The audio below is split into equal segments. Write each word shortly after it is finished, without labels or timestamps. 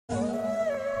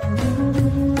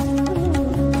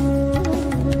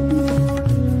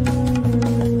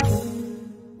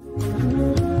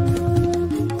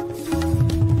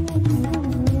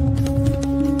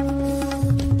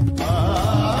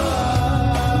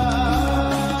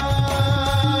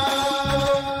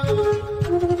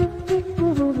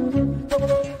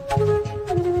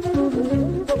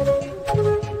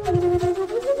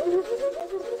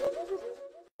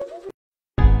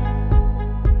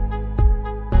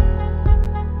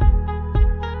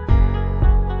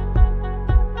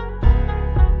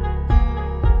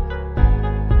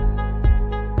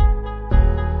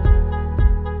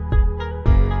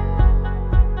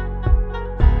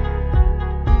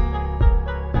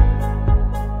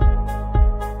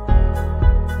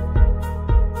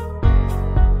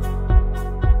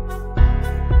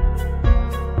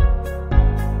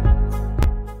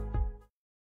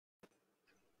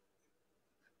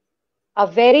A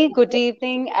very good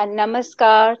evening and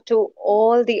namaskar to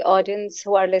all the audience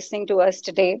who are listening to us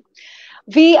today.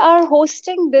 We are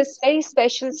hosting this very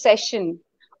special session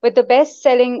with the best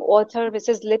selling author,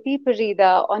 Mrs. Lipi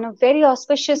Parida, on a very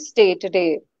auspicious day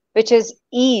today, which is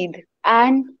Eid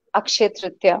and Akshay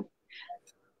Tritiya.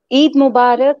 Eid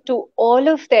Mubarak to all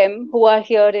of them who are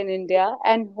here in India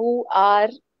and who are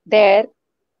there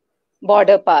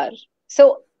border par.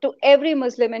 So, to every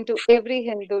Muslim and to every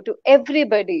Hindu, to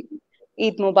everybody,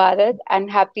 Eid Mubarak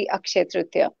and happy Akshay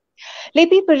Tritiya.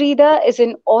 Lipi Parida is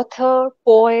an author,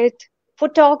 poet,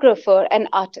 photographer, and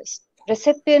artist,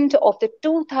 recipient of the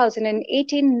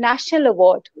 2018 National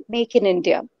Award Make in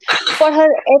India for her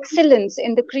excellence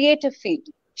in the creative field.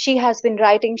 She has been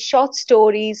writing short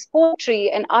stories, poetry,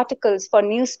 and articles for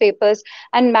newspapers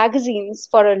and magazines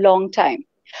for a long time.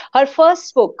 Her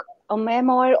first book, a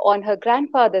memoir on her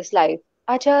grandfather's life,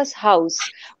 Aja's House,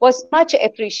 was much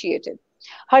appreciated.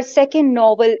 Her second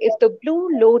novel, If the Blue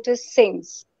Lotus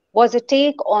Sings, was a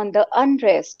take on the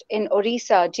unrest in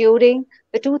Orissa during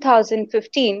the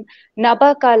 2015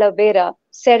 Naba Kalavera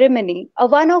ceremony, a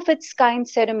one-of-its-kind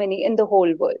ceremony in the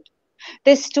whole world.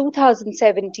 This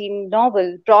 2017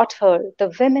 novel brought her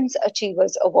the Women's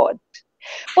Achievers Award.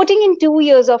 Putting in 2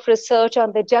 years of research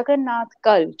on the Jagannath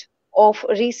cult of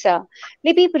Orissa,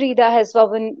 Lipi Parida has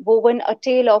woven a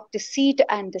tale of deceit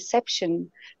and deception,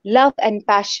 love and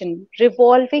passion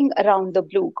revolving around the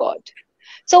blue god.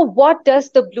 So, what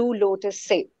does the Blue Lotus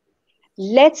say?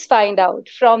 Let's find out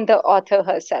from the author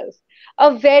herself.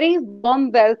 A very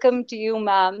warm welcome to you,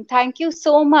 ma'am. Thank you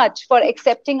so much for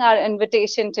accepting our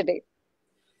invitation today.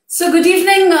 So, good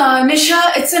evening,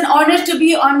 Nisha. It's an honor to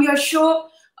be on your show,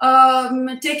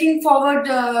 taking forward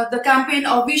the campaign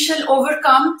of We Shall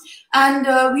Overcome. And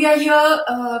we are here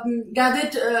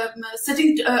gathered,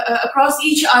 sitting across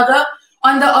each other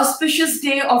on the auspicious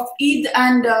day of Eid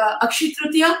and Akshay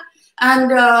Tritiya.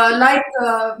 And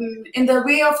in the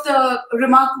way of the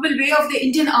remarkable way of the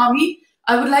Indian Army,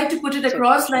 I would like to put it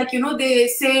across, like, they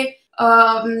say,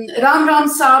 Ram Ram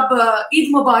Saab,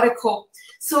 Eid Mubarak ho.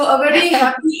 So a very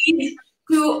happy Eid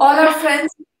to all our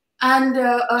friends and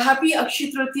a happy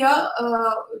Akshay Tritiya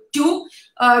too.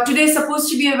 Today is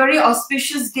supposed to be a very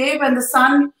auspicious day when the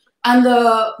sun and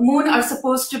the moon are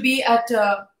supposed to be at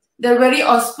their very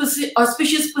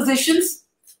auspicious positions.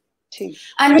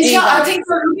 And Nisha, I think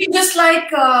for me, just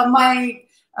like my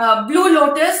Blue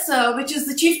Lotus, which is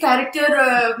the chief character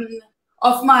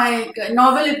of my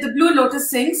novel, If the Blue Lotus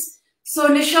Sings. So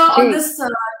Nisha, on this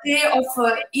day of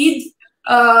Eid,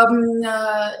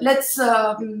 let's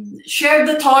share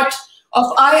the thought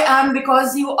of I am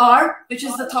because you are, which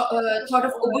is the thought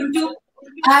of Ubuntu.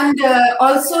 And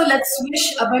also let's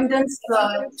wish abundance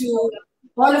to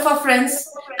all of our friends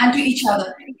and to each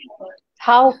other.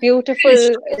 How beautiful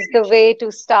is the way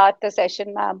to start the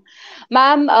session, ma'am.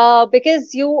 Ma'am,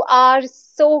 because you are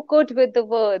so good with the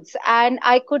words and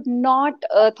I could not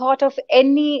thought of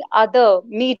any other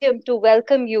medium to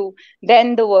welcome you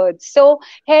than the words. So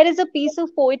here is a piece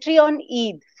of poetry on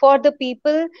Eid for the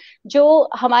people जो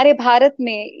हमारे भारत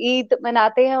में ईद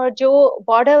मनाते हैं और जो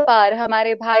border पार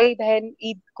हमारे भाई बहन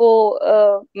ईद को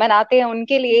मनाते हैं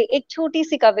उनके लिए एक छोटी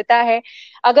सी कविता है.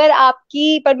 अगर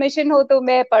आपकी परमिशन हो तो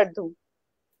मैं पढ़ दूं.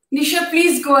 Nisha,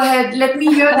 please go ahead. Let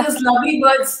me hear those lovely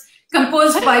words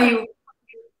composed by you.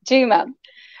 Ji ma'am.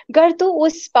 गर तू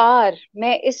उस पार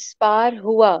मैं इस पार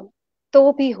हुआ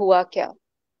तो भी हुआ क्या,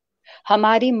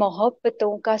 हमारी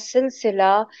मोहब्बतों का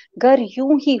सिलसिला गर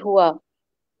यूं ही हुआ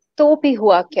तो भी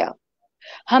हुआ क्या,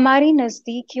 हमारी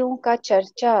नजदीकियों का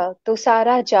चर्चा तो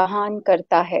सारा जहान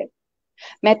करता है,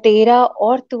 मैं तेरा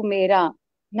और तू मेरा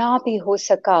ना भी हो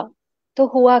सका तो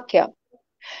हुआ क्या,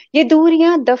 ये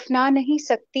दूरियां दफना नहीं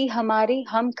सकती हमारी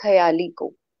हम ख्याली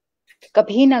को,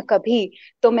 कभी ना कभी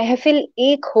तो महफिल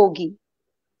एक होगी,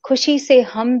 खुशी से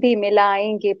हम भी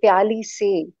मिलाएंगे प्याली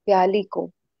से प्याली को।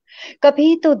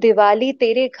 कभी तो दिवाली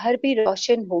तेरे घर भी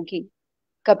रोशन होगी,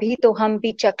 कभी तो हम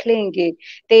भी चख लेंगे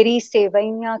तेरी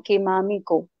सेवैया की मामी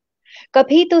को।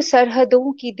 कभी तो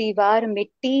सरहदों की दीवार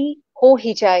मिट्टी हो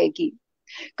ही जाएगी,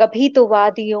 कभी तो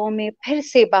वादियों में फिर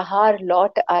से बहार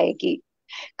लौट आएगी।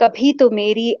 कभी तो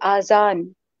मेरी आजान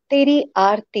तेरी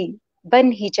आरती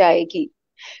बन ही जाएगी,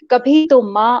 कभी तो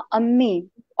माँ अम्मी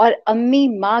और अम्मी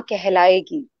माँ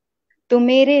कहलाएगी। तू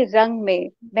मेरे रंग में,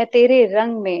 मैं तेरे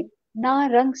रंग में, ना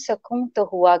रंग सकूं तो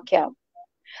हुआ क्या।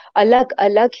 अलग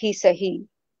अलग ही सही,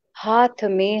 हाथ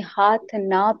में हाथ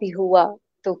ना भी हुआ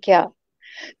तो क्या।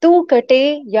 तू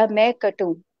कटे या मैं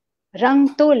कटूं, रंग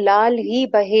तो लाल ही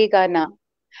बहेगा ना।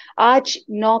 आज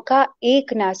नौका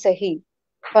एक ना सही,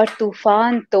 पर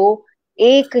तूफान तो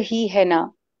एक ही है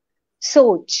ना।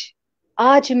 सोच,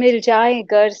 आज मिल जाए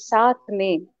गर साथ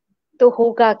में तो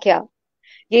होगा क्या।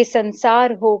 ये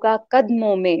संसार होगा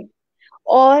कदमों में,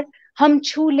 और हम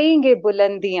छू लेंगे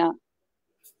बुलंदियां।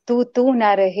 तू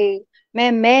ना रहे,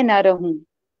 मैं ना रहूं,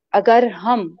 अगर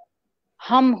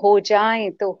हम हो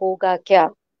जाएं तो होगा क्या।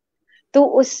 तू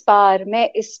उस पार मैं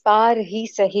इस पार ही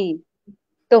सही,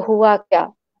 तो हुआ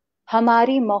क्या।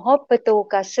 हमारी मोहब्बतों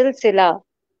का सिलसिला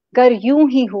गर यूं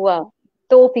ही हुआ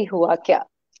तो भी हुआ क्या।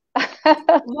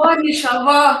 Wow, Nisha,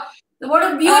 wow. What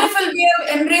a beautiful way of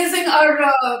embracing our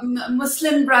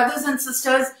Muslim brothers and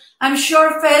sisters. I'm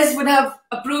sure Fez would have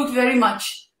approved very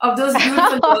much of those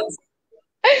beautiful words.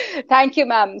 Thank you,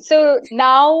 ma'am. So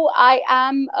now I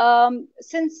am,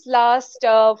 since last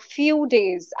few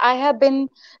days, I have been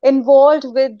involved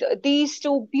with these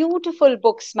two beautiful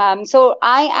books, ma'am. So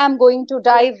I am going to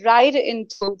dive right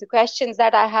into the questions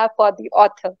that I have for the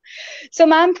author. So,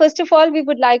 ma'am, first of all, we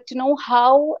would like to know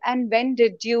how and when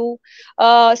did you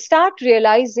start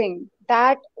realizing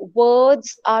that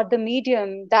words are the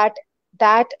medium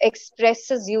that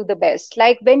expresses you the best?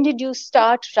 Like, when did you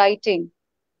start writing?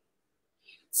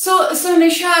 So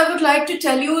Nisha, I would like to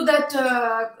tell you that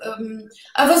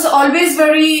I was always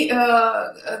very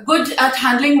good at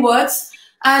handling words,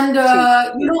 and Gee.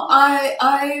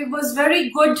 I was very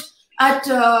good at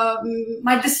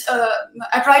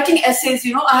at writing essays.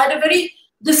 I had a very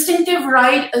distinctive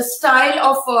style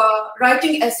of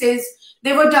writing essays.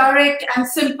 They were direct and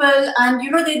simple, and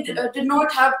they did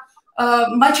not have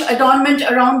much adornment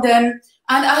around them.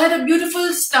 And I had a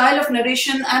beautiful style of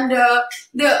narration, and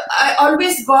I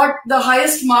always got the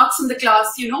highest marks in the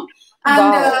class, and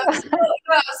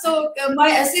Wow. my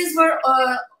essays were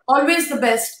always the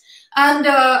best. And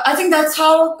I think that's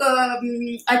how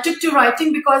I took to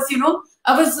writing, because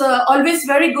I was always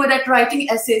very good at writing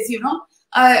essays.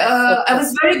 I Okay.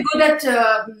 was very good at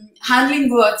handling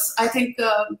words. I think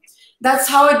that's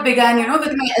how it began,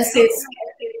 with my essays.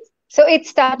 So it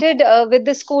started with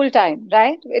the school time,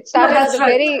 right? It Yeah, started with that's a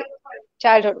right. very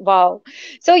childhood. Wow.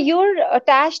 So you're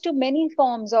attached to many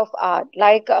forms of art,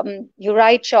 like you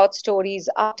write short stories,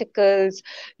 articles,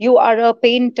 you are a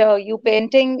painter, your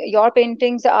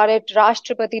paintings are at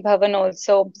Rashtrapati Bhavan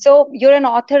also. So you're an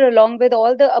author along with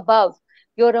all the above.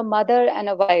 You're a mother and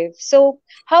a wife. So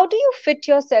how do you fit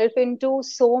yourself into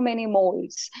so many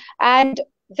molds? And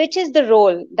which is the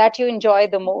role that you enjoy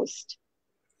the most?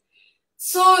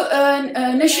 So,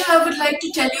 Nisha, I would like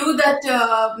to tell you that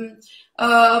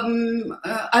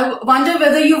I wonder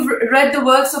whether you've read the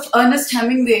works of Ernest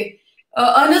Hemingway.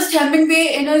 Ernest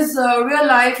Hemingway, in his real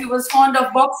life, he was fond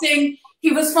of boxing,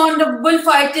 he was fond of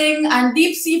bullfighting and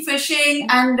deep sea fishing,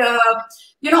 and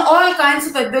all kinds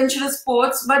of adventurous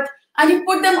sports. And he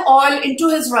put them all into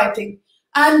his writing,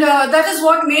 and that is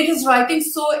what made his writing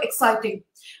so exciting.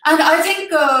 And I think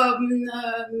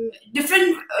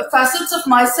different facets of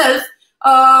myself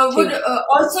would Gee,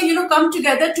 also come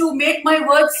together to make my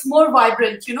words more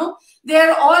vibrant. They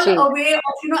are all gee. a way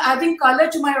of adding color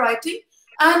to my writing.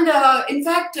 And in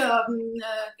fact,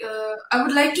 I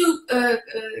would like to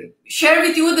share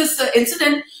with you this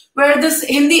incident where this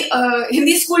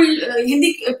Hindi school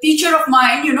Hindi teacher of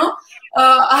mine,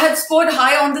 I had scored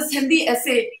high on this Hindi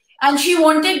essay, and she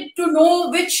wanted to know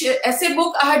which essay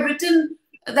book I had written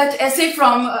that essay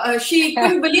from. She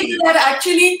couldn't believe that I had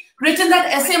actually written that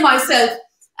essay myself,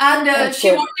 and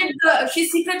Okay. she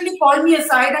secretly called me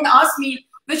aside and asked me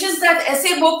which is that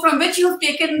essay book from which you've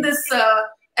taken this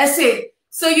essay.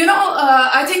 So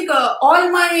I think all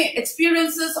my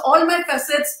experiences, all my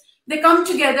facets, they come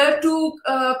together to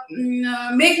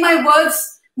make my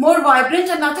words more vibrant,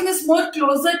 and nothing is more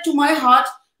closer to my heart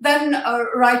than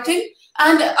writing.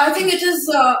 And I think it is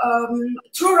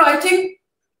through writing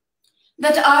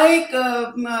that I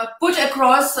put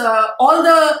across all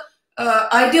the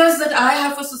ideas that I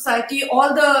have for society,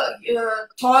 all the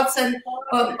thoughts and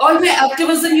all my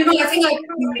activism, I think I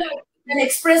can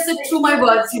express it through my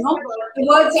words. The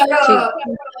words are Ji.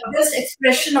 a best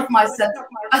expression of myself.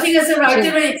 I think as a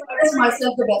writer, I express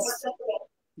myself the best.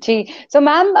 Gee. So,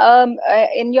 ma'am,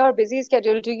 in your busy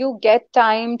schedule, do you get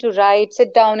time to write,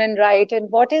 sit down and write? And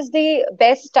what is the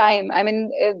best time? I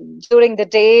mean, during the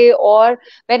day or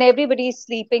when everybody is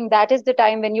sleeping, that is the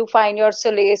time when you find your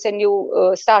solace and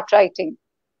you start writing.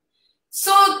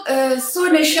 So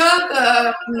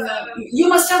Nisha, you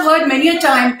must have heard many a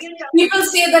time people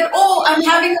say that, oh, I'm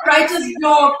having a writer's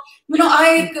block.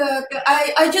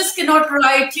 I just cannot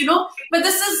write. But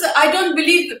I don't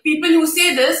believe people who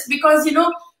say this, because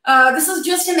this is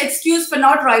just an excuse for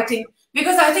not writing.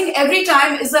 Because I think every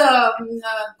time is a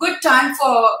good time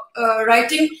for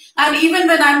writing, and even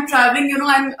when I'm traveling,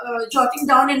 I'm jotting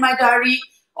down in my diary,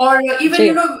 or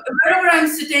even wherever I'm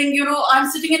sitting, I'm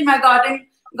sitting in my garden.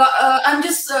 I'm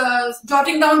just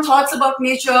jotting down thoughts about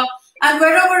nature, and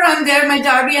wherever I'm there, my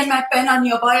diary and my pen are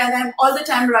nearby, and I'm all the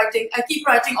time writing. I keep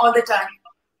writing all the time.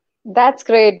 That's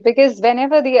great, because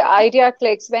whenever the idea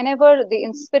clicks, whenever the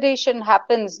inspiration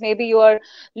happens, maybe you are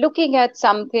looking at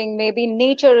something, maybe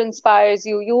nature inspires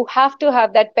you, you have to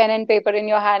have that pen and paper in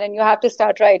your hand and you have to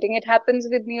start writing. It happens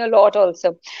with me a lot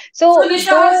also. So So, Nisha,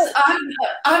 though,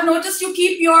 I've noticed you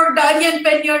keep your diary and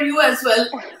pen near you as well.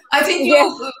 I think you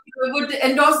yes. would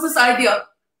endorse this idea.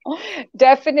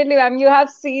 Definitely, ma'am. You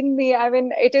have seen me. I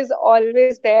mean, it is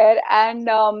always there. And,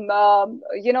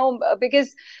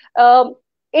 because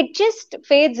it just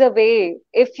fades away.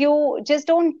 If you just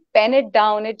don't pen it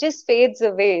down, it just fades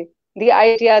away. The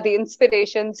idea, the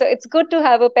inspiration. So it's good to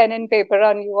have a pen and paper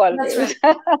on you That's always.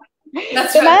 right.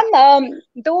 That's So, right. ma'am,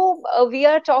 though we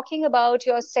are talking about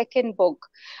your second book,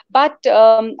 but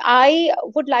I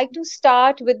would like to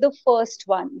start with the first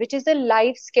one, which is a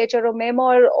life sketch or a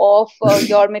memoir of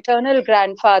your maternal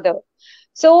grandfather.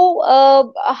 So,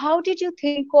 how did you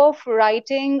think of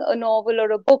writing a novel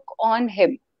or a book on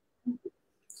him?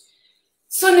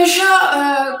 So Nisha,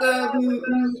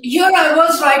 here I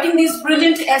was writing these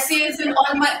brilliant essays in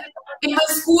my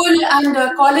school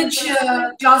and college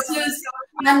classes,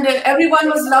 and everyone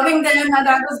was loving them, and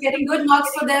I was getting good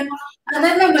marks for them. And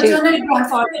then my Gee, maternal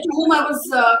grandfather, to whom I was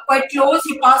quite close,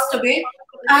 he passed away,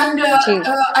 and gee,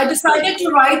 I decided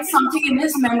to write something in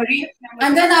his memory.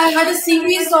 And then I had a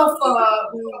series of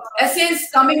essays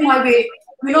coming my way,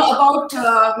 about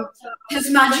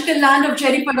his magical land of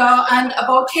Jeripada, and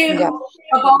about yeah. him,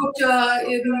 about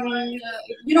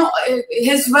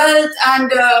his wealth,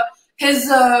 and his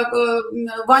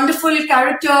wonderful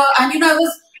character. And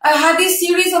I had this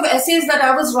series of essays that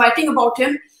I was writing about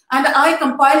him, and I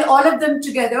compiled all of them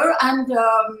together, and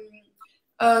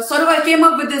sort of I came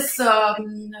up with this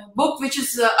book, which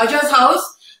is Aja's House,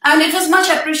 and it was much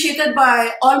appreciated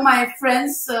by all my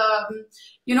friends,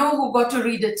 who got to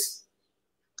read it.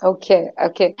 Okay,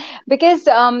 okay. Because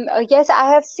yes,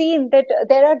 I have seen that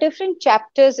there are different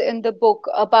chapters in the book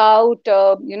about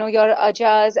your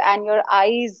ajas and your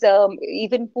eyes,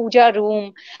 even puja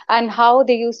room, and how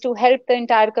they used to help the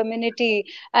entire community,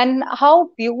 and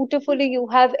how beautifully you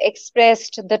have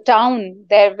expressed the town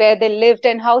there where they lived,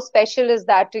 and how special is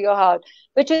that to your heart,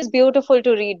 which is beautiful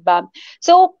to read, Bam.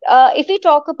 So, if we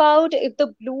talk about If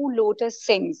the Blue Lotus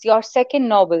Sings, your second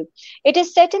novel, it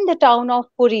is set in the town of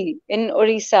Puri in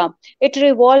Orissa. It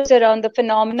revolves around the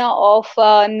phenomena of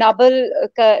Naba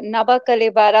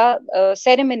Kalebara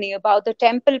ceremony, about the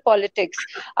temple politics,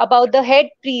 about the head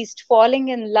priest falling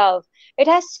in love. It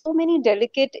has so many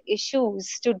delicate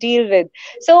issues to deal with.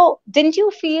 So, didn't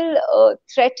you feel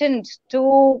threatened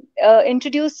to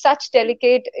introduce such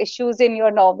delicate issues in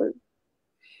your novel?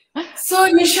 So,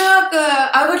 Nisha,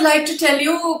 I would like to tell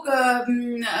you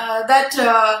that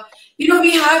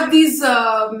we have these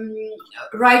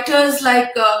writers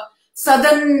like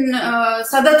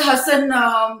Sadat Hassan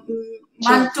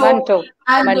Manto, Manto.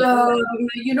 and Manto.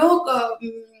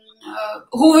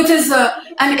 who with his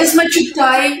and Isma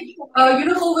Chugtai,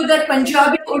 who with that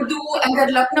Punjabi Urdu and that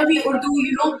Lucknowi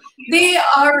Urdu, they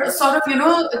are sort of,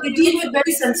 they deal with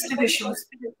very sensitive issues.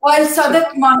 While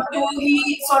Sadat Manto,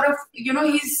 he sort of,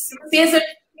 he says it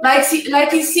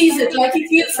like he sees it, like he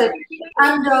feels it.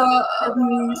 And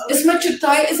Isma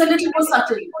Chugtai is a little more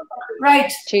subtle,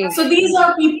 right? Gee. So these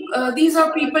are people,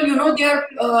 they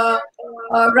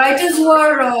are writers who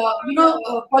are,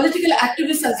 political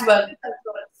activists as well.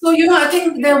 So, I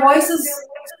think their voice is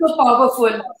so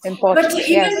powerful. But Important, even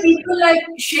yes. people like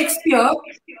Shakespeare,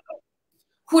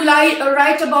 who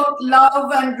write about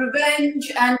love and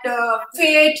revenge and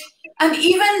fate, and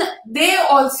even they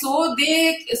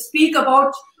speak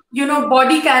about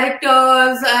body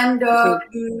characters and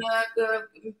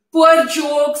Ji. poor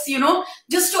jokes,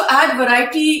 just to add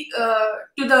variety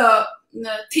to the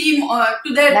theme or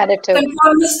to their Narrative.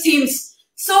 conformist themes.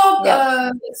 So,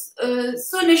 Yeah.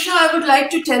 Nisha, I would like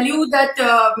to tell you that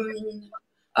uh,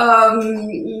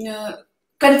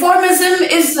 conformism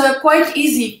is quite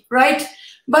easy, right?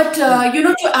 But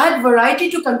to add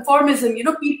variety to conformism,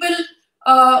 people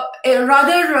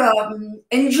rather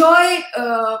enjoy.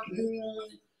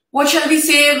 What shall we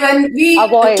say when A we talk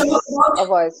voice. about A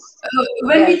voice.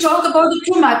 Yes. the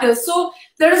true matters? So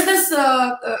there is this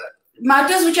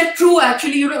matters which are true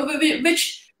actually,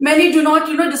 which many do not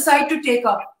decide to take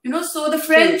up. So the Ji.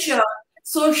 French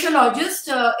sociologist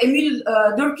Emile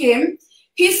Durkheim,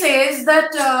 he says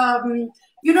that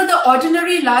the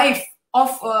ordinary life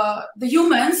of the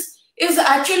humans is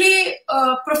actually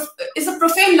is a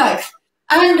profane life,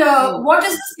 and what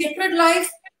is the sacred life?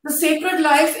 The sacred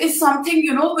life is something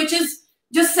which is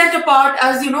just set apart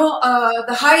as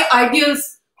the high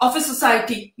ideals of a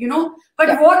society, but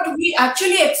Yeah. what we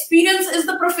actually experience is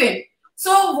the profane.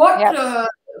 So what Yeah.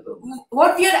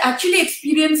 what we are actually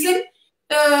experiencing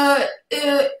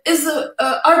is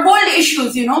our world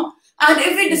issues, and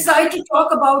if we decide to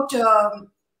talk about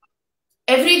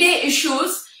everyday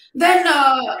issues, then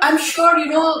I'm sure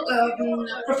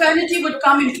profanity would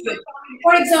come into it.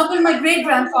 For example, my great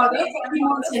grandfather,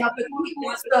 Fatima Senapati,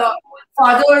 who is the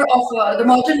father of the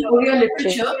modern Oriya Ji.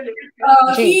 literature,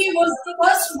 Ji. he was the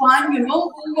first one,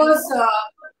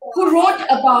 who wrote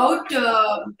about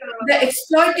the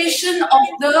exploitation of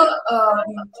the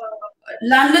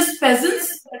landless peasants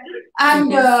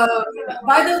and Mm-hmm.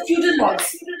 by the feudal lords.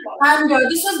 And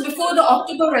this was before the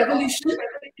October Revolution,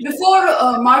 before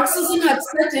Marxism had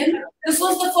set in. This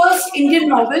was the first Indian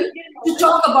novel to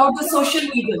talk about the social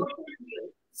evil.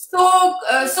 So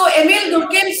Emile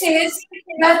Durkheim says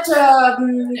that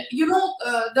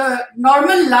the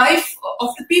normal life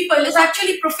of the people is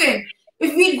actually profane.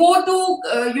 If we go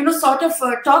to sort of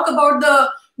talk about the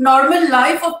normal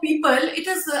life of people, it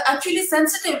is actually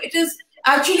sensitive. It is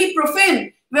actually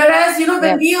profane. Whereas when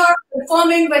Yeah. we are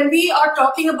performing, when we are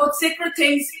talking about sacred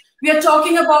things, we are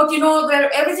talking about where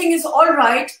everything is all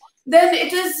right. Then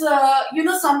it is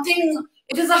something.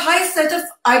 It is a high set of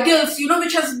ideals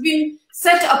which has been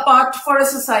set apart for a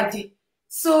society.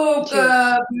 So,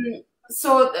 Ji.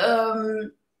 so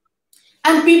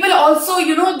and people also,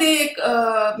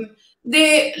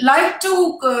 they like to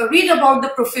read about the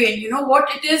profane. What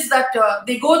it is that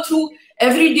they go through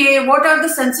every day. What are the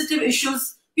sensitive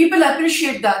issues? People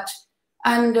appreciate that,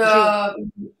 and Ji.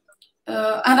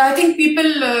 I think people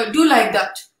do like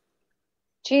that.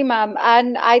 Gee, ma'am,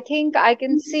 and I think I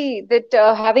can see that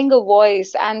having a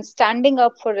voice and standing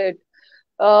up for it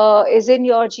is in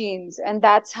your genes, and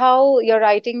that's how your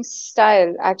writing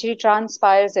style actually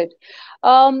transpires it.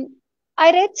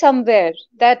 I read somewhere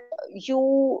that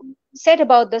you said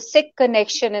about the Sikh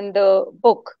connection in the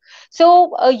book.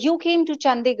 So you came to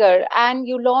Chandigarh and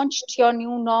you launched your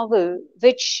new novel,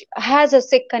 which has a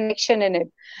Sikh connection in it.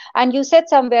 And you said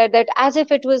somewhere that as if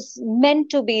it was meant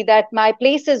to be, that my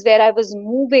places where I was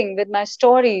moving with my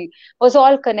story was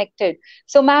all connected.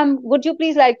 So, ma'am, would you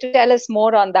please like to tell us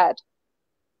more on that?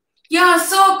 Yeah,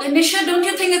 so Nisha, don't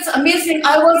you think it's amazing?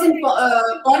 I was in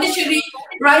Pondicherry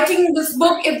writing this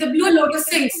book, If the Blue Lotus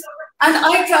Sings, and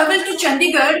I traveled to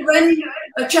Chandigarh when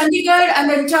Chandigarh and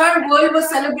the entire world was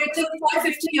celebrating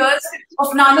 550 years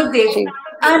of Nanak Dev. Gee,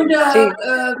 And gee,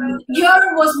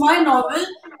 here was my novel,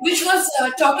 which was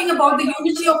talking about the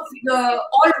unity of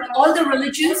all the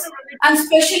religions, and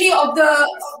especially of the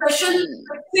special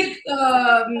Sikh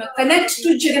connect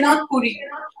to Jagannath Puri.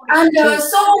 And gee,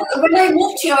 so when I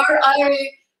moved here, I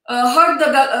heard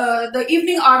the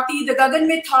evening aarti, the Gagan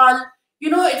Mein Thal.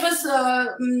 It was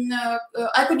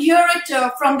I could hear it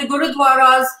from the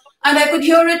gurudwaras, and I could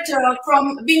hear it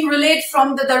from being relayed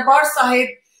from the Darbar Sahib.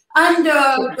 And gee,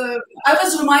 I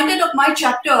was reminded of my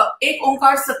chapter, Ek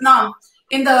Onkar Satnam,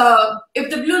 in the If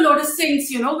the Blue Lotus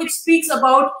Sings, which speaks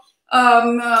about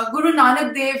Guru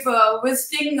Nanak Dev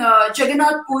visiting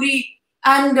Jagannath Puri,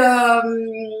 and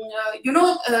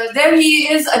there he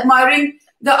is admiring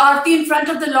the aarti in front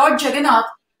of the Lord Jagannath,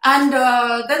 and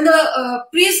then the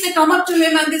priests, they come up to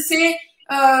him and they say,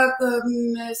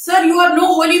 sir, you are no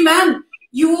holy man,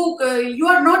 you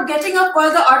are not getting up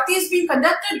while the aarti is being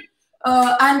conducted.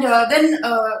 And then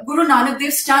Guru Nanak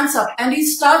Dev stands up and he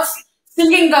starts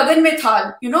singing Gagan Mein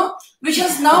Thal, which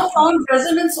has now found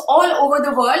resonance all over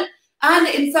the world. And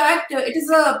in fact, it is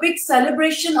a big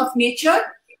celebration of nature.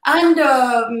 And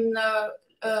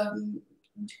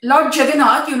Lord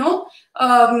Jagannath,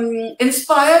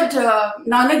 inspired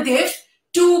Nanak Dev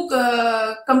to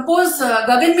compose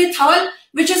Gagan Mein Thal,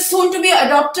 which is soon to be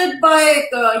adopted by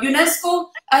UNESCO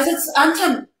as its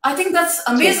anthem. I think that's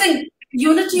Ji, amazing.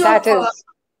 Unity of that is.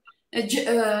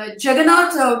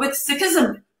 Jagannath with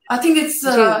Sikhism. I think it's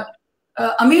Ji.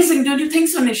 amazing. Don't you think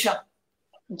so, Nisha?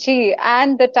 Gee,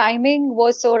 and the timing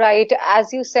was so right,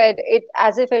 as you said, it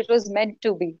as if it was meant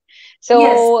to be.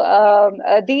 Yes. So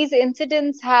these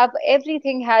incidents have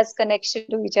everything has connection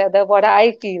to each other. What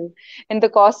I feel in the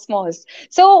cosmos.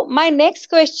 So my next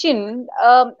question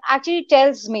actually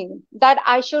tells me that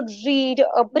I should read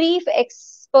a brief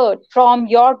expert from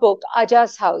your book,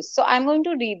 Aja's House. So I'm going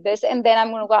to read this, and then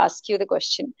I'm going to ask you the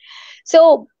question.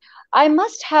 So I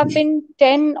must have been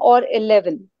 10 or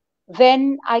 11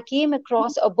 when I came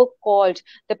across a book called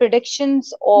The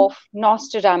Predictions of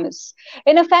Nostradamus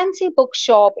in a fancy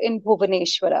bookshop in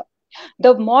Bhubaneswara,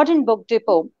 the modern book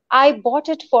depot. I bought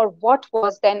it for what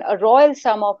was then a royal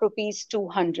sum of rupees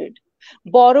 200,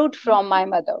 borrowed from my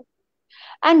mother,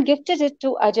 and gifted it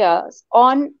to Ajas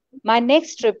on my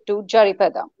next trip to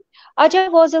Jaripada. Aja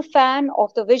was a fan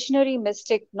of the visionary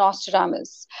mystic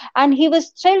Nostradamus, and he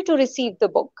was thrilled to receive the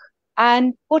book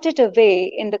and put it away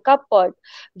in the cupboard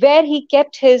where he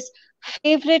kept his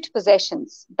favorite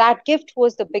possessions. That gift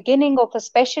was the beginning of a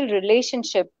special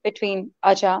relationship between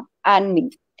Aja and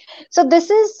me. So, this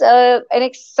is an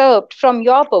excerpt from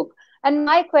your book. And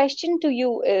my question to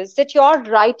you is that your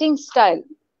writing style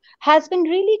has been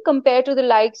really compared to the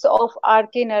likes of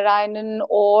R.K. Narayanan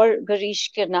or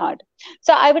Garish Karnad.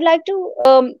 So I would like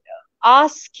to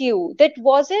ask you that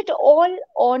was it all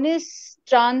honest,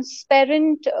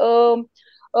 transparent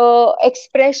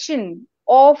expression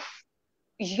of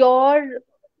your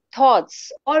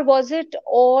thoughts, or was it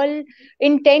all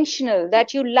intentional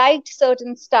that you liked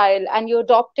certain style and you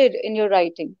adopted in your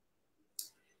writing?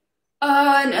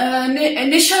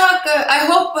 Nisha, I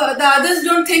hope the others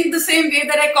don't think the same way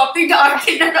that I copied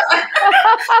R.K. Narayan.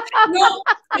 No,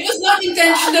 it was not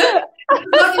intentional. It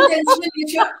was not intentional,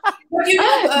 Nisha. But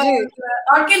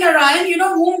R.K. Narayan,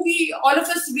 whom all of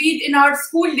us read in our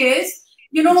school days,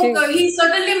 he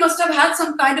certainly must have had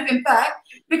some kind of impact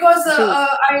because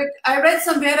I read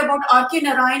somewhere about R.K.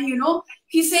 Narayan,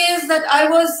 he says that I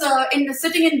was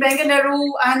sitting in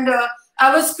Bengaluru and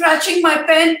I was scratching my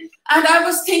pen and I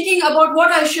was thinking about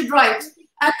what I should write.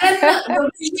 And then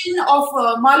the vision of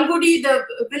Malgudi, the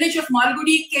village of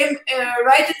Malgudi, came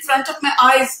right in front of my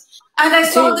eyes. And I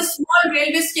saw this small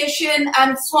railway station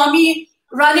and Swami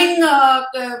running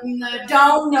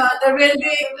down the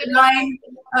railway line,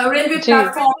 railway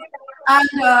platform. And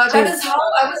that is how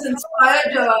I was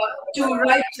inspired to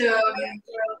write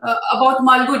about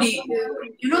Malgudi.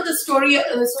 The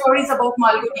stories about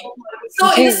Malgudi. So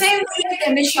in the same way, like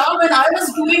Nisha, when I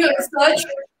was doing a research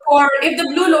for If the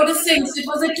Blue Lotus Sings, it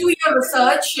was a 2-year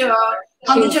research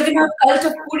on the Jagannath cult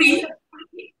of Puri.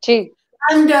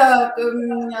 And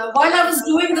while I was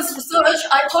doing this research,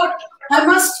 I thought I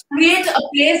must create a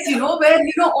place, where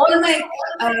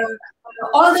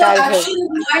all the action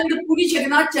behind the Puri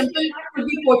Jagannath temple could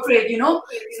be portrayed,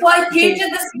 So I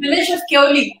created this village of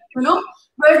Keoli,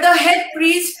 where the head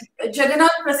priest,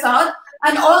 Jagannath Prasad,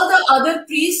 and all the other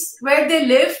priests, where they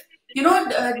live,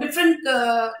 different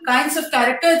kinds of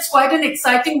character. It's quite an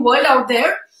exciting world out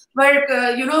there, where,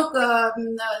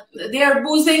 they are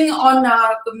boozing on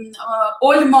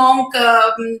old monk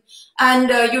and,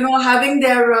 having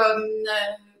their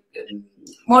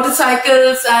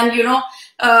motorcycles and,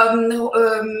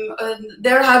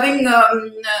 they're having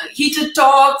heated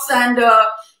talks and,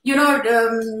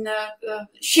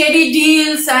 shady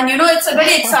deals and, it's a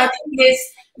very exciting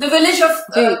place, the village of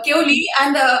Keoli.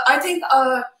 And I think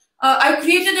I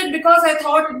created it because I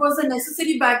thought it was a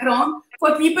necessary background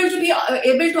for people to be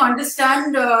able to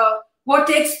understand what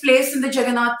takes place in the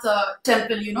Jagannath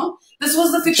temple, This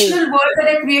was the fictional world that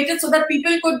I created so that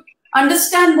people could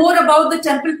understand more about the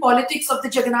temple politics of the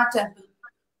Jagannath temple.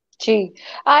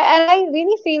 I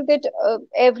really feel that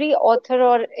every author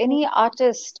or any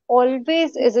artist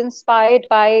always is inspired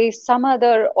by some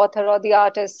other author or the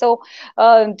artist. So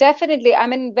definitely, I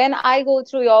mean, when I go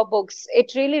through your books,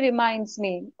 it really reminds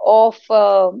me of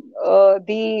the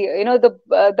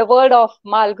world of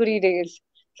Malguri days.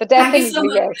 So definitely, thank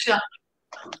you so much, yes.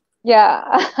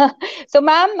 Yeah. So,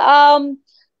 ma'am,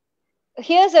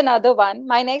 here's another one.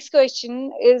 My next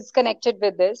question is connected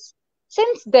with this.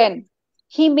 Since then,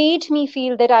 he made me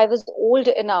feel that I was old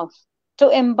enough to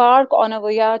embark on a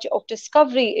voyage of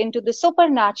discovery into the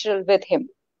supernatural with him.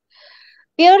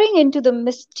 Peering into the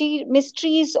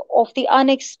mysteries of the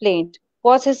unexplained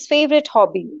was his favorite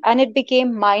hobby, and it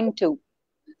became mine too.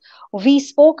 We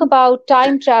spoke about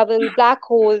time travel, black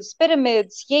holes,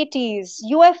 pyramids, Yetis,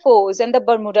 UFOs, and the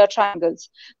Bermuda Triangles,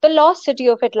 the lost city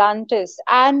of Atlantis,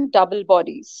 and double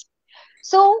bodies.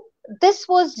 So, this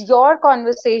was your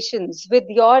conversations with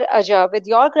your Aja, with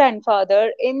your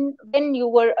grandfather in when you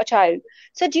were a child.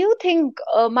 So, do you think,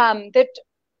 ma'am, that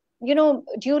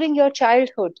during your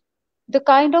childhood, the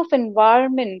kind of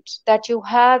environment that you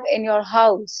have in your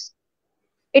house,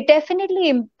 it definitely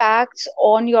impacts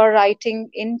on your writing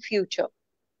in future?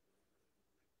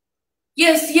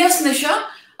 Yes, yes, Nisha.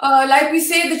 Like we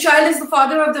say, the child is the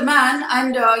father of the man,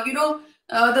 and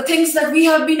the things that we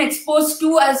have been exposed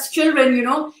to as children,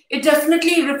 it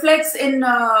definitely reflects in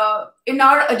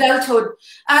our adulthood.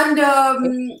 And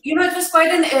it was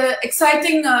quite an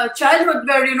exciting childhood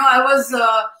where I was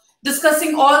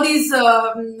discussing all these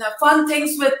fun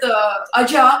things with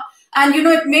Aja, and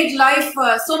it made life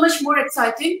so much more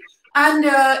exciting. And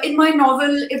in my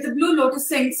novel, If the Blue Lotus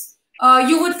Sings,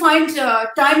 you would find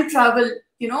time travel,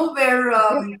 where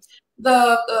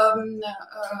the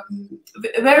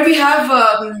where we have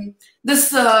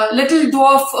this little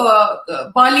dwarf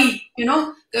Bali,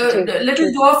 the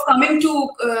little dwarf coming to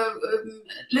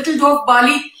little dwarf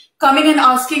Bali coming and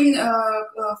asking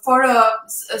for a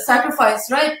sacrifice,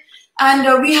 right?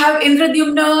 And we have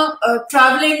Indradyumna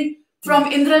traveling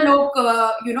from Indralok,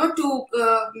 to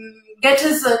get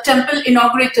his temple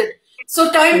inaugurated.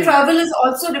 So time travel is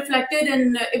also reflected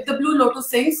in If the Blue Lotus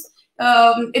Sings.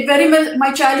 It very much,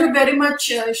 my childhood very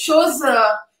much shows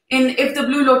in If the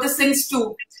Blue Lotus Sings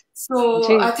too.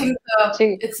 So I think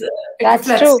it That's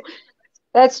reflects. true.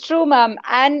 That's true, ma'am.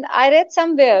 And I read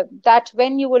somewhere that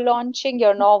when you were launching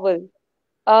your novel,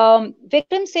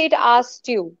 Vikram Seth asked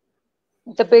you,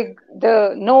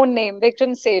 the known name,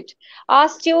 Vikram Seth,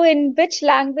 asked you in which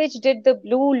language did the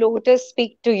Blue Lotus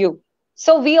speak to you?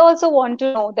 So we also want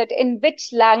to know that in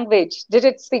which language did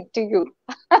it speak to you?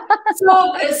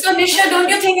 So Nisha, don't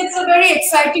you think it's a very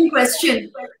exciting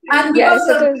question? And Yes,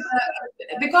 it is.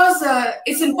 because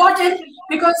it's important,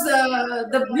 because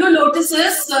the Blue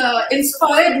Lotuses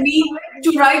inspired me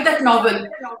to write that novel.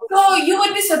 So you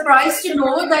would be surprised to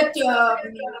know that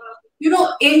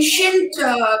ancient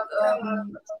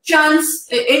chants,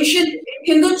 ancient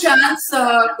Hindu chants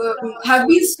have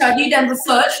been studied and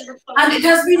researched, and it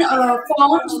has been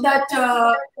found that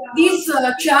these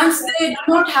chants, they do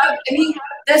not have any,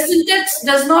 their syntax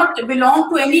does not belong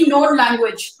to any known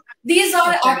language. These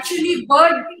are actually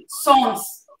bird songs,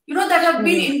 that have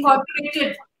been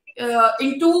incorporated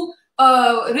into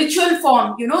ritual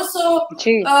form,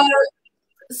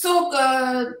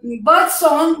 bird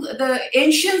song, the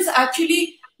ancients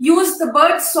actually used the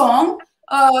bird song,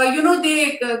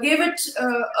 they gave it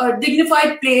a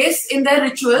dignified place in their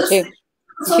rituals,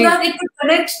 so that it could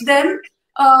connect them,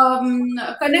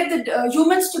 connect the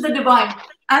humans to the divine.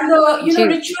 And the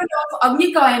ritual of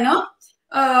Agni Kayana,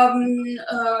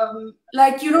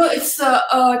 it's a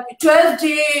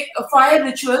 12-day fire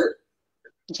ritual.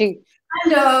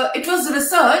 And it was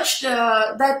researched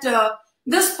that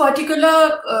this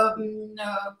particular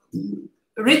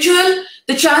ritual,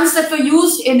 the chants that were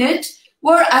used in it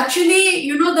were actually,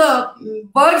 the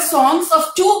bird songs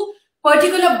of two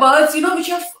particular birds,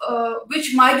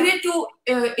 which migrate to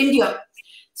India.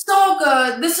 So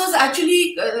this was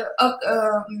actually a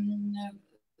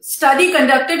study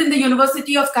conducted in the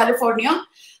University of California.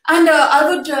 And I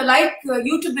would like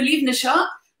you to believe, Nisha,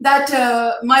 that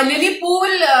my lily pool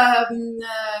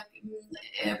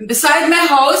beside my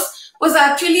house was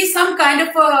actually some kind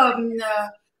of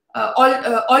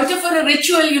altar for a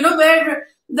ritual, where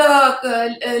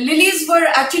the lilies were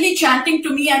actually chanting to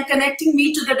me and connecting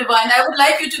me to the divine. I would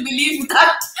like you to believe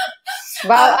that.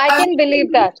 Wow, I can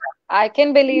believe that. I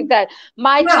can believe that.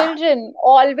 My children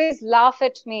always laugh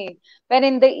at me when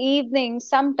in the evening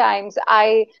sometimes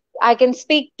I can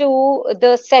speak to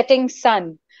the setting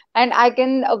sun, and I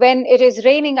can, when it is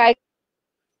raining, I can speak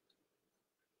to the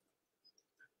clouds,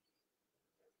 and when it is raining I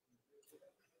can speak to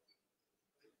the sun.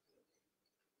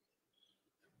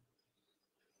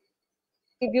 So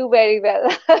I believe you very well.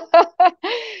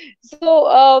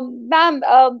 So, ma'am,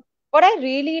 what I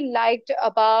really liked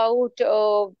about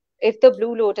If the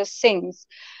Blue Lotus Sings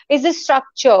is the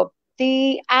structure,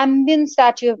 the ambience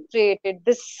that you have created,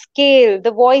 the scale,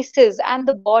 the voices, and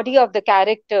the body of the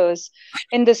characters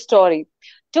in the story.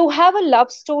 To have a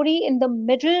love story in the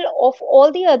middle of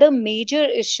all the other major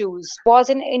issues was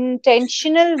an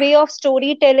intentional way of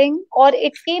storytelling, or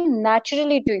it came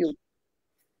naturally to you?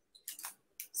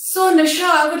 So, Nisha,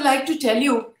 I would like to tell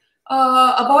you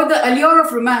about the allure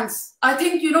of romance. I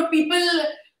think,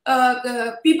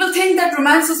 people think that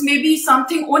romance is maybe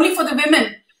something only for the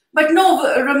women. But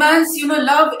no, romance,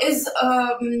 love is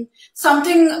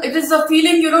something, it is a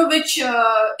feeling, which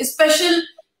is special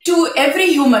to every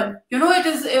human. It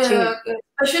is Ji,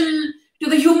 special to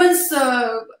the humans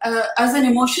as an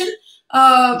emotion.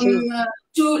 ji,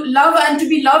 To love and to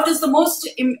be loved is the most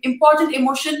important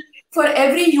emotion for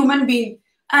every human being.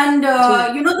 And,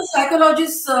 ji, the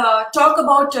psychologists talk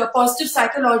about positive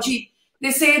psychology.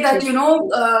 They say that, ji,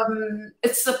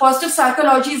 it's positive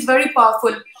psychology is very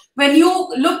powerful. When you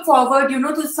look forward,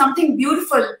 to something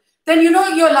beautiful, then,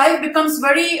 your life becomes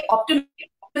very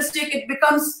optimistic. It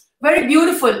becomes very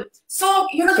beautiful. So,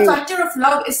 the factor ji, of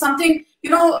love is something,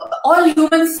 all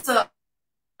humans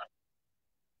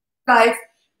life,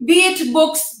 be it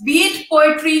books, be it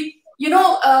poetry,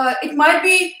 it might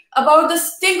be about the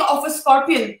sting of a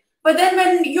scorpion. But then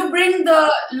when you bring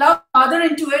the love mother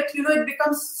into it, it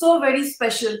becomes so very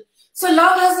special. So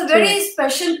love has a ji. very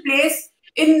special place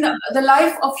in the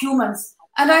life of humans.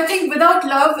 And I think without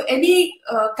love, any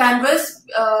canvas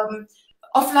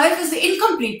of life is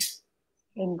incomplete.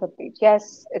 Incomplete.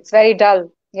 Yes, it's very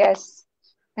dull. Yes.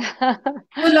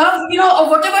 The love, or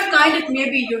whatever kind it may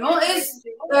be,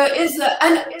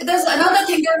 and there's another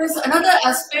thing. There is another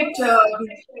aspect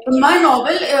in my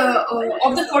novel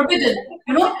of the forbidden.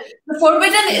 The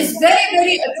forbidden is Hmm. very,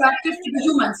 very attractive to the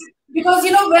humans because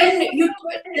when you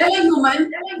tell a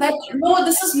human that no,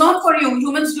 this is not for you,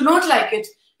 humans do not like it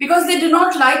because they do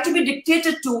not like to be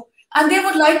dictated to, and they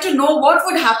would like to know what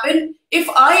would happen if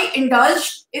I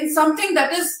indulged in something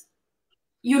that is,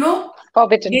 you know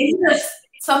Forbidden. dangerous,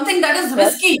 something that is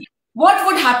Yes. risky, what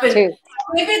would happen? Ji.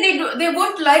 Maybe they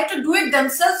won't like to do it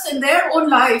themselves in their own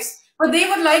lives, but they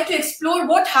would like to explore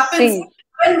what happens See.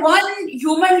 when one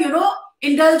human,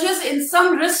 indulges in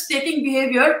some risk-taking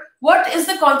behavior. What is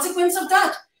the consequence of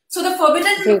that? So the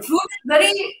forbidden Ji. fruit is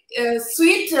very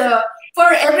sweet for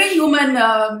every human,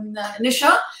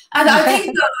 Nisha. And I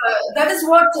think that is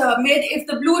what made If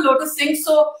the Blue Lotus Sings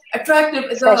so attractive.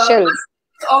 The Special.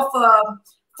 of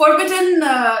forbidden,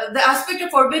 the aspect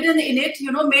of forbidden in it,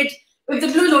 made If the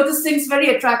Blue Lotus Sings very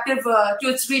attractive to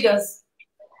its readers.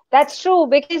 That's true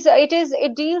because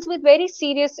it deals with very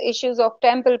serious issues of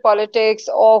temple politics,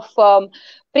 of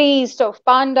priests, of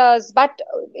pandas. But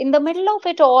in the middle of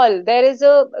it all, there is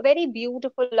a very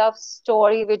beautiful love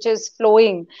story which is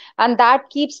flowing, and that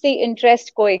keeps the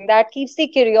interest going. That keeps the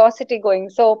curiosity going.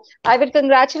 So I would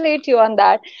congratulate you on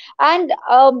that. And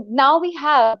now we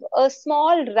have a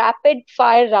small rapid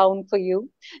fire round for you.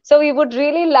 So we would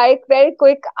really like very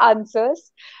quick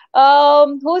answers.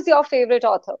 Who's your favorite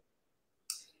author?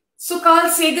 So Carl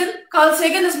Sagan. Carl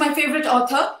Sagan is my favorite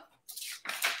author.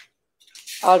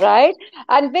 All right.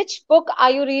 And which book are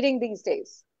you reading these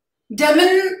days?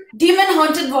 Demon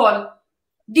Haunted Wall.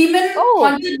 Demon Oh,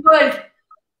 Haunted World.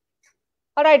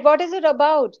 all right. What is it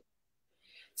about?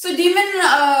 So Demon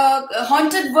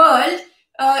Haunted World,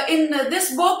 in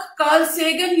this book, Carl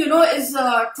Sagan, is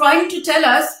trying to tell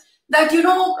us that,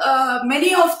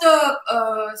 many of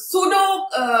the pseudo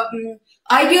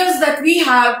ideas that we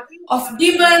have of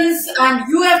demons and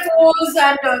UFOs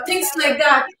and things like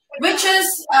that, which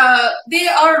is, they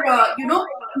are,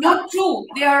 not true.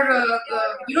 They are,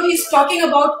 he's talking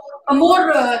about a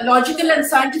more logical and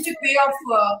scientific way of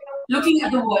looking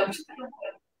at the world.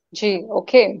 Gee,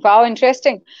 okay. Wow,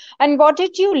 interesting. And what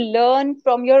did you learn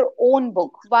from your own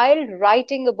book? While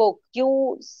writing a book,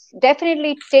 you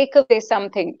definitely take away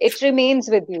something. It remains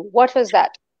with you. What was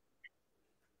that?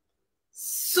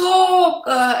 So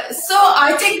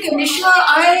I think, Nisha,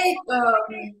 I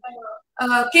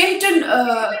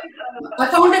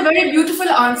found a very beautiful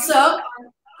answer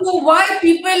to why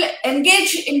people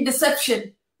engage in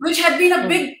deception, which had been a Hmm.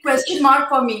 big question mark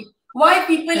for me. Why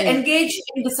people Hmm. engage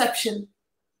in deception?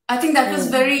 I think Hmm. that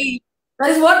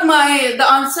is what the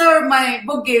answer my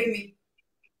book gave me.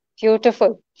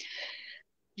 Beautiful.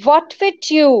 What would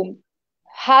you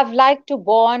have liked to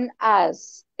born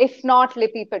as, if not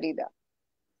Lippy Padida?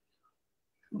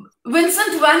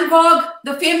 Vincent van Gogh,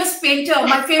 the famous painter,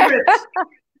 my favorite.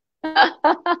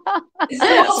 It's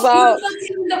the most Wow, beautiful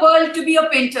thing in the world to be a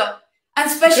painter, and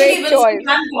especially great Vincent choice.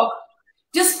 van Gogh.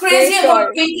 Just crazy Great about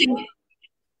choice. painting,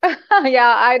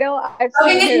 Yeah, I know. I've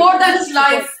loving seen it his more than his work.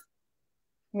 life.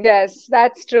 Yes,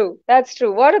 that's true. That's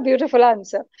true. What a beautiful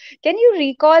answer. Can you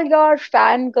recall your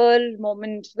fangirl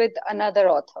moment with another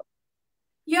author?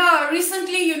 Yeah,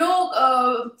 recently,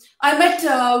 I met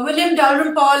William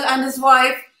Dalrymple and his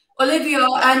wife Olivia,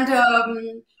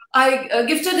 and I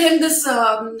gifted him this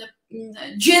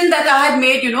gin that I had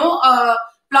made,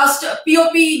 plaster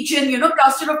POP gin,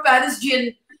 plaster of Paris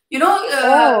gin,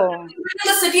 Oh,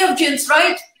 the city of gins,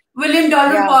 right? William Yeah.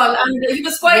 Dalrymple, and he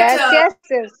was quite. Yes, yes,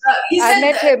 yes. He I said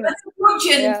met him. that's a good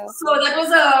gin, Yeah. so that was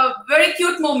a very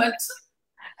cute moment.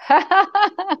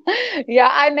 Yeah,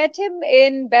 I met him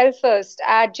in Belfast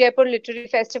at Jaipur Literary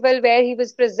Festival where he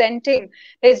was presenting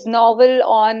his novel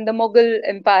on the Mughal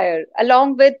Empire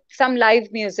along with some live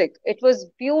music. It was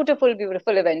beautiful,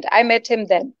 beautiful event. I met him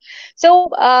then. So,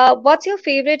 what's your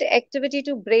favorite activity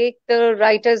to break the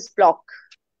writer's block?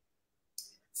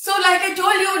 So, like I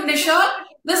told you, Nisha,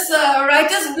 this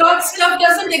writer's block stuff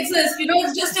doesn't exist.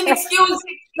 It's just an excuse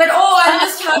that, oh, I'm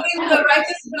just having a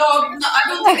writer's block. No, I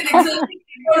don't think it exists.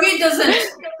 For me, it doesn't.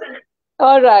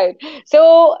 All right.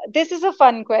 So this is a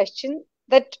fun question.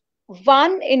 That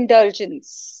one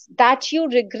indulgence that you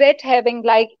regret having,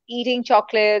 like eating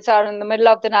chocolates or in the middle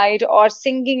of the night or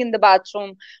singing in the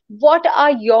bathroom. What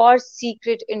are your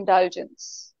secret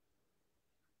indulgence?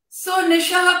 So,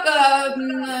 Nisha,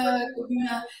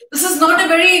 this is not a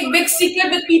very big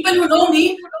secret with people who know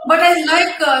me, but I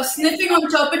like sniffing on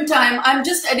turpentine. I'm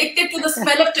just addicted to the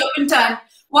smell of turpentine.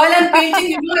 While I'm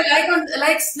painting, I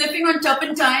like sniffing on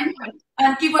turpentine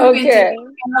and keep on painting. Okay.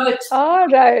 I love it. All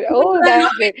right. Even Oh, when I'm that's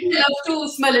not great. painting, I love to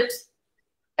smell it.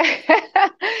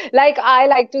 Like I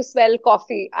like to smell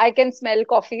coffee. I can smell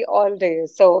coffee all day.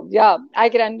 So yeah, I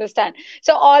can understand.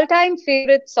 So all-time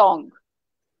favorite song.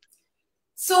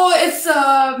 So it's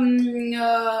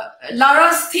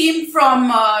Lara's theme from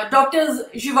Doctor's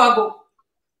Zhivago.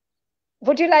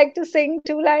 Would you like to sing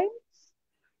two lines?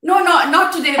 No,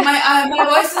 not today. My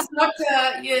voice is not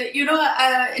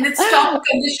in its top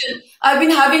condition. I've been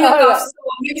having a All cough, right. so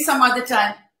maybe some other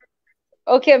time.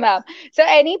 Okay, ma'am. So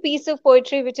any piece of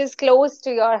poetry which is close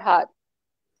to your heart.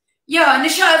 Yeah,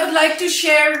 Nisha, I would like to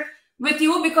share with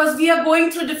you because we are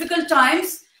going through difficult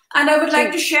times, and I would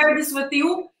like to Ji, share this with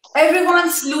you.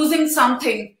 Everyone's losing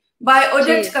something by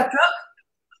Odette ji. Katrak.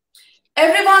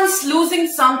 Everyone's losing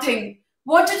something.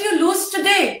 What did you lose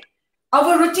today?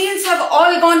 Our routines have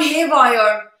all gone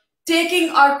haywire, taking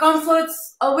our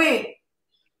comforts away.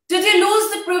 Did you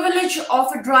lose the privilege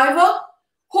of a driver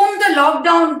whom the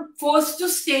lockdown forced to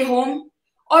stay home?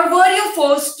 Or were you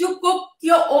forced to cook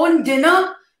your own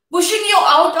dinner, pushing you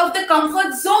out of the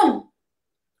comfort zone?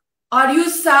 Are you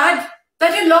sad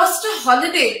that you lost a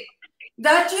holiday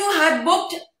that you had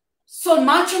booked so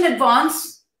much in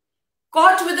advance,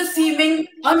 caught with the seeming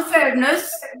unfairness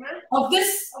of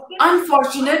this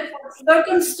unfortunate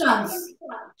circumstance?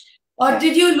 Or Yeah.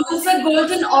 did you lose a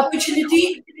golden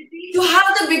opportunity to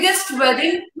have the biggest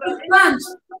wedding you planned,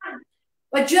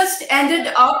 but just ended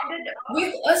up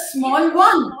with a small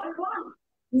one?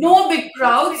 No big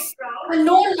crowds and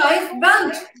no live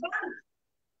band.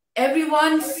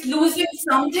 Everyone's losing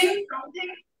something,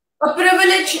 a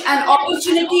privilege, an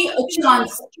opportunity, a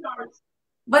chance.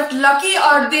 But lucky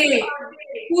are they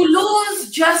who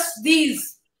lose just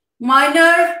these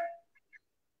minor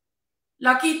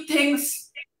lucky things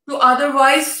to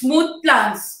otherwise smooth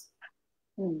plans.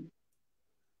 Hmm. Wow.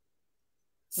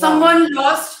 Someone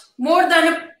lost more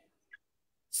than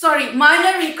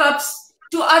minor hiccups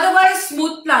to otherwise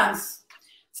smooth plans.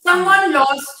 Hmm. Someone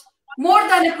lost more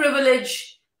than a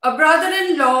privilege, a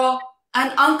brother-in-law,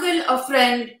 an uncle, a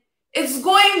friend. It's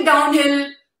going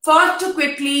downhill far too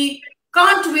quickly.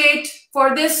 Can't wait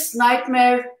for this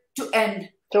nightmare to end.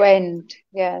 To end.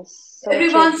 Yes. So true.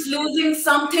 Everyone's losing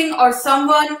something or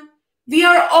someone. We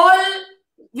are all,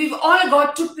 we've all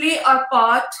got to play our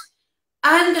part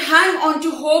and hang on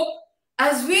to hope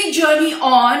as we journey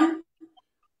on,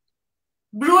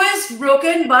 bruised,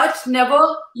 broken, but never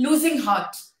losing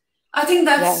heart. I think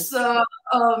that's Yes.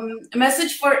 a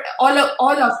message for all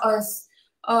of us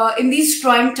in these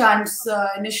trying times,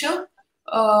 Nisha.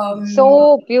 Um,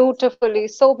 So beautifully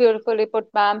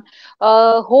put, ma'am.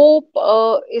 Hope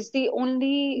is the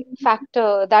only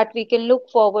factor that we can look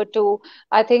forward to.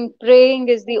 I think praying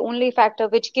is the only factor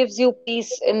which gives you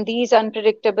peace in these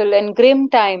unpredictable and grim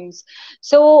times.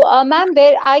 So, ma'am,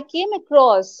 there I came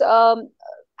across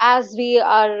as we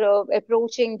are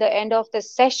approaching the end of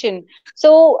this session.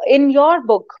 So, in your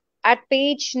book, at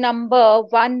page number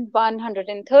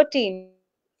 113,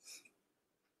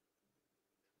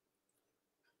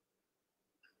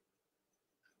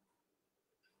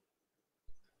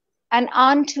 and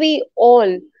aren't we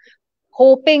all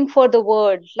hoping for the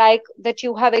word like that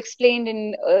you have explained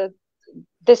in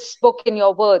this book in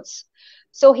your words?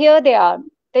 So here they are.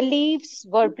 The leaves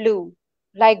were blue,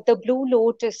 like the blue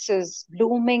lotuses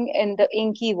blooming in the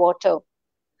inky water.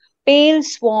 Pale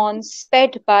swans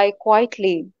sped by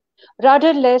quietly,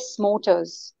 rudderless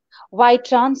motors. White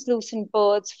translucent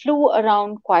birds flew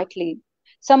around quietly.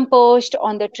 Some perched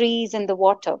on the trees in the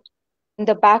water. In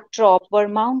the backdrop were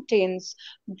mountains,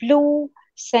 blue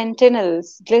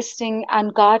sentinels glistening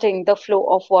and guarding the flow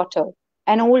of water.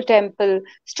 An old temple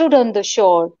stood on the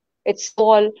shore, its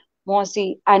wall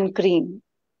mossy and green.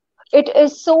 It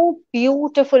is so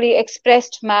beautifully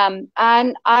expressed, ma'am,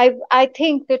 and I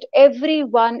think that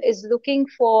everyone is looking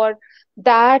for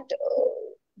that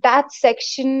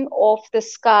section of the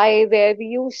sky where we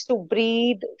used to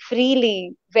breathe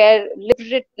freely, where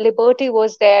liberty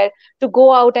was there to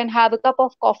go out and have a cup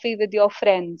of coffee with your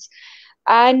friends.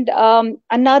 And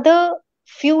another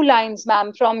few lines,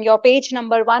 ma'am, from your page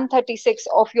number 136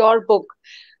 of your book: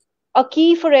 a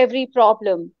key for every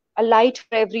problem, a light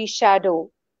for every shadow,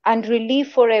 and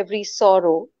relief for every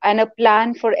sorrow, and a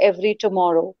plan for every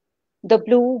tomorrow. The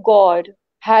blue god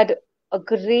had a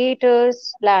greater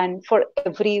plan for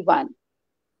everyone.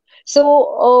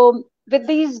 So, with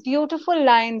these beautiful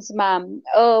lines, ma'am,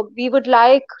 we would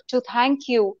like to thank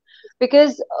you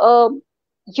because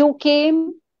you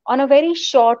came on a very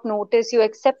short notice. You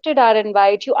accepted our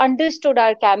invite, you understood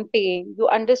our campaign, you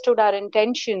understood our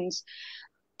intentions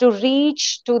to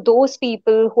reach to those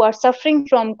people who are suffering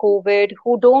from COVID,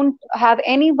 who don't have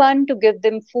anyone to give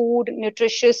them food,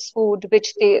 nutritious food,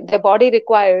 which their body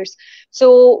requires.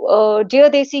 So,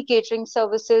 Dear Desi Catering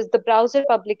Services, the browser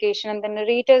publication, and the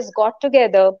narrators got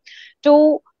together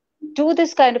to do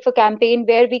this kind of a campaign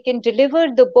where we can deliver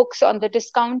the books on the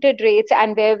discounted rates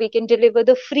and where we can deliver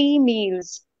the free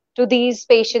meals to these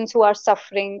patients who are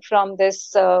suffering from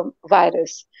this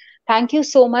virus. Thank you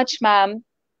so much, ma'am,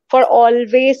 for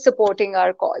always supporting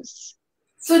our cause.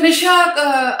 So, Nisha,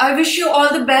 I wish you all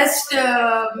the best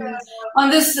on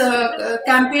this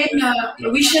campaign.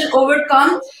 We shall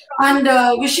overcome, and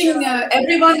wishing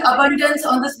everyone abundance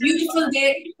on this beautiful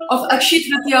day of Akshaya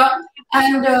Tritiya.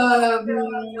 And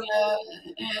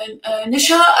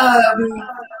Nisha,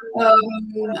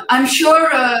 I'm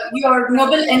sure your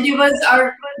noble endeavors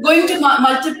are going to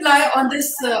multiply on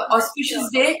this auspicious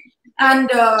day.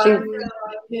 And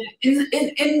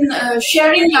in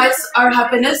sharing lives our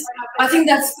happiness, I think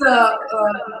that's the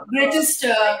greatest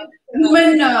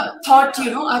human thought,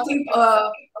 I think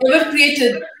ever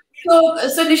created. So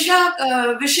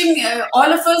Nisha, wishing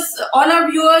all of us, all our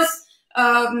viewers,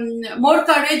 more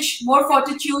courage, more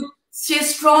fortitude, stay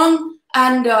strong,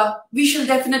 and we shall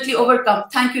definitely overcome.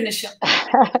 Thank you, Nisha.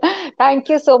 Thank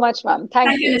you so much, ma'am.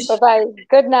 Thank you. Nisha. Bye-bye.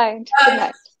 Good night. Good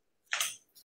night.